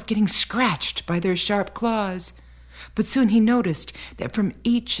himself getting scratched by their sharp claws. But soon he noticed that from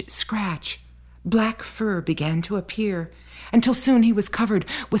each scratch, black fur began to appear, until soon he was covered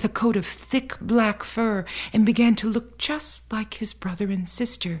with a coat of thick black fur and began to look just like his brother and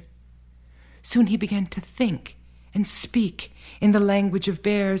sister. Soon he began to think and speak in the language of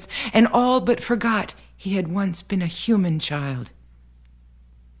bears, and all but forgot he had once been a human child.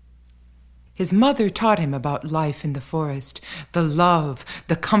 His mother taught him about life in the forest, the love,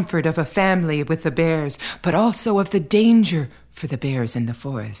 the comfort of a family with the bears, but also of the danger for the bears in the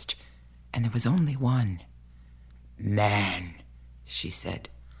forest. And there was only one. Man, she said.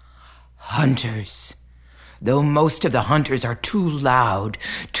 Hunters. Though most of the hunters are too loud,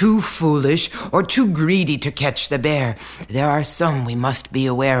 too foolish, or too greedy to catch the bear, there are some we must be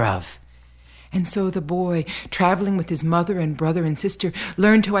aware of. And so the boy, traveling with his mother and brother and sister,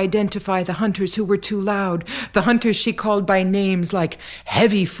 learned to identify the hunters who were too loud, the hunters she called by names like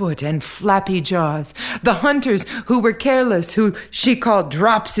Heavyfoot and Flappy Jaws, the hunters who were careless, who she called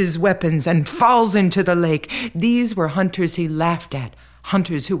drops his weapons and falls into the lake. These were hunters he laughed at,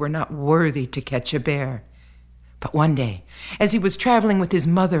 hunters who were not worthy to catch a bear. But one day, as he was traveling with his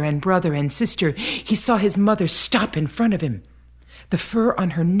mother and brother and sister, he saw his mother stop in front of him. The fur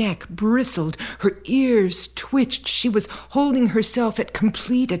on her neck bristled, her ears twitched. She was holding herself at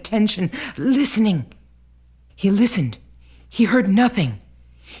complete attention, listening. He listened. He heard nothing.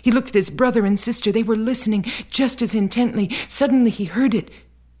 He looked at his brother and sister. They were listening just as intently. Suddenly he heard it.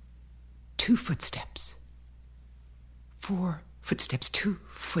 2 footsteps. 4 footsteps. 2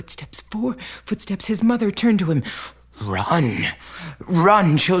 footsteps. 4 footsteps. His mother turned to him. "Run!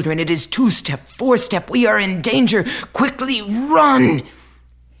 Run, children! It is 2-step, 4-step. We are in danger. Quickly, run!"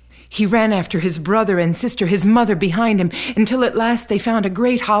 He ran after his brother and sister, his mother behind him, until at last they found a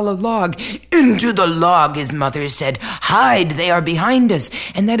great hollow log. "Into the log," his mother said. "Hide, they are behind us."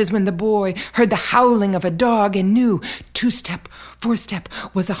 And that is when the boy heard the howling of a dog and knew 2-step, 4-step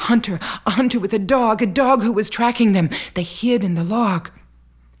was a hunter with a dog who was tracking them. They hid in the log.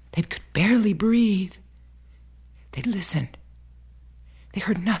 They could barely breathe. They listened. They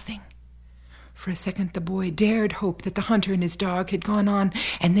heard nothing. For a second, the boy dared hope that the hunter and his dog had gone on,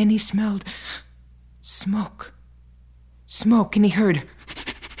 and then he smelled smoke. Smoke, and he heard.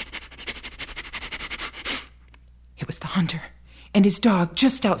 It was the hunter and his dog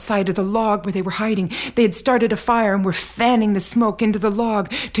just outside of the log where they were hiding. They had started a fire and were fanning the smoke into the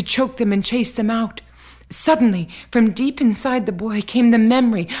log to choke them and chase them out. Suddenly, from deep inside the boy came the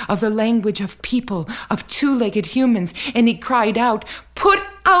memory of the language of people, of 2-legged humans, and he cried out, "Put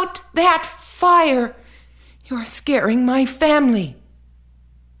out that fire! You're scaring my family!"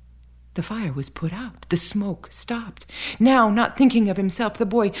 The fire was put out. The smoke stopped. Now, not thinking of himself, the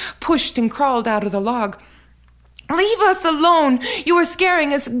boy pushed and crawled out of the log. "Leave us alone! You are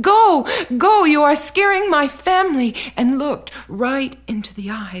scaring us! Go! Go! You are scaring my family!" And looked right into the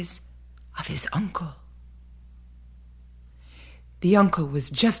eyes of his uncle. The uncle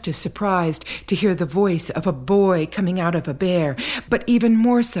was just as surprised to hear the voice of a boy coming out of a bear, but even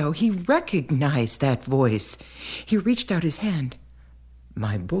more so, he recognized that voice. He reached out his hand.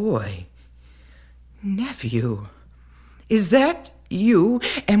 "My boy, nephew, is that you?"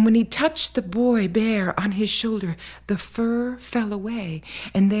 And when he touched the boy bear on his shoulder, the fur fell away,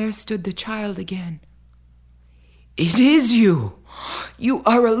 and there stood the child again. "It is you! You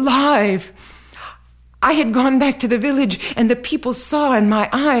are alive!" I had gone back to the village, and the people saw in my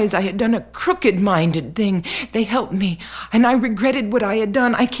eyes I had done a crooked-minded thing. They helped me, and I regretted what I had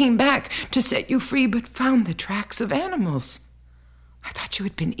done. I came back to set you free, but found the tracks of animals. I thought you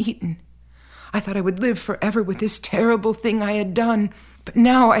had been eaten. I thought I would live forever with this terrible thing I had done. But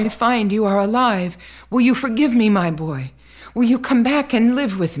now I find you are alive. Will you forgive me, my boy? Will you come back and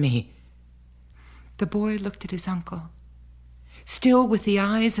live with me?" The boy looked at his uncle. Still with the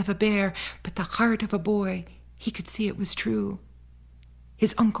eyes of a bear, but the heart of a boy, he could see it was true.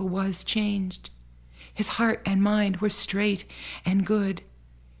 His uncle was changed. His heart and mind were straight and good.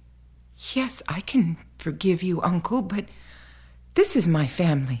 "Yes, I can forgive you, uncle, but this is my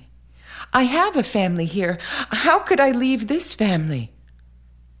family. I have a family here. How could I leave this family?"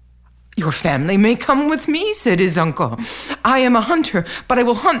 "Your family may come with me," said his uncle. "I am a hunter, but I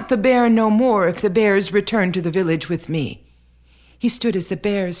will hunt the bear no more if the bears return to the village with me." He stood as the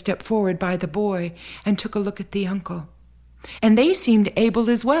bears stepped forward by the boy and took a look at the uncle. And they seemed able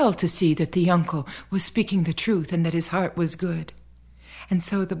as well to see that the uncle was speaking the truth and that his heart was good. And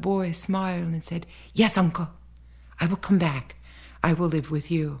so the boy smiled and said, "Yes, uncle, I will come back. I will live with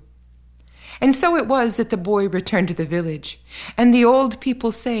you." And so it was that the boy returned to the village. And the old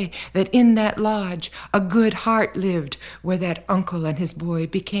people say that in that lodge a good heart lived, where that uncle and his boy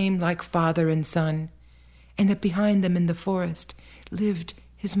became like father and son. And that behind them in the forest lived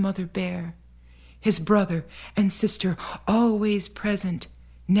his mother bear, his brother and sister, always present,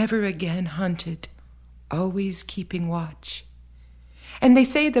 never again hunted, always keeping watch. And they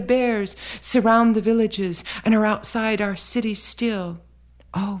say the bears surround the villages and are outside our cities still,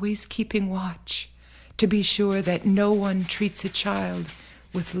 always keeping watch, to be sure that no one treats a child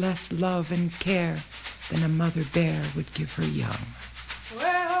with less love and care than a mother bear would give her young.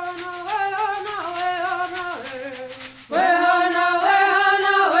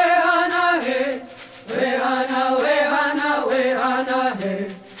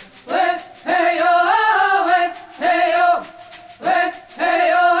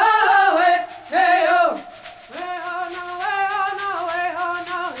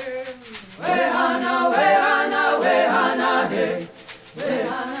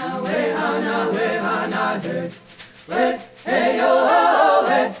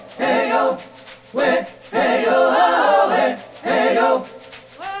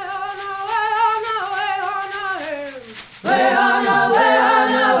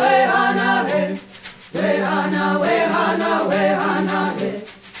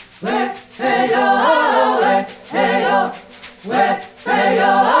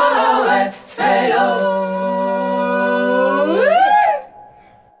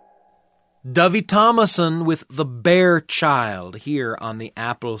 Dovie Thomason with The Bear Child here on the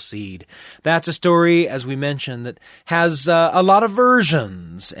Appleseed. That's a story, as we mentioned, that has a lot of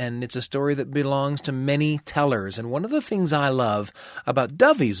versions, and it's a story that belongs to many tellers. And one of the things I love about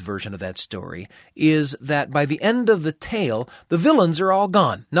Dovie's version of that story is that by the end of the tale, the villains are all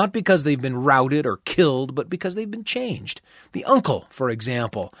gone. Not because they've been routed or killed, but because they've been changed. The uncle, for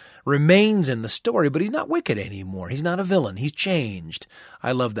example, remains in the story, but he's not wicked anymore. He's not a villain. He's changed.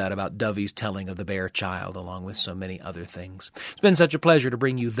 I love that about Dovie's telling of The Bear Child, along with so many other things. It's been such a pleasure to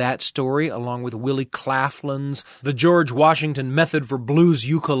bring you that story, along with Willy Claflin's The George Washington Method for Blues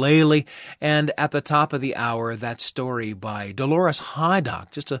Ukulele, and at the top of the hour, that story by Dolores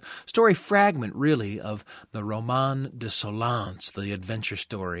Hydock, just a story fragment, really, of the Roman de Solance, the adventure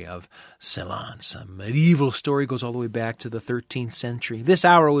story of Solance. A medieval story, goes all the way back to the 13th century. This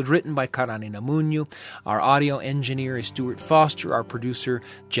hour was written by Karanina Munyu. Our audio engineer is Stuart Foster, our producer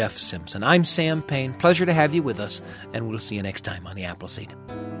Jeff Simpson. I'm Sam Payne. Pleasure to have you with us, and we'll see you next time on the Appleseed.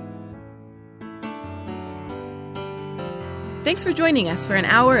 Thanks for joining us for an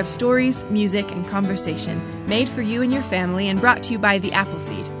hour of stories, music, and conversation made for you and your family and brought to you by the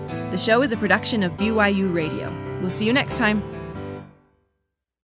Appleseed. The show is a production of BYU Radio. We'll see you next time.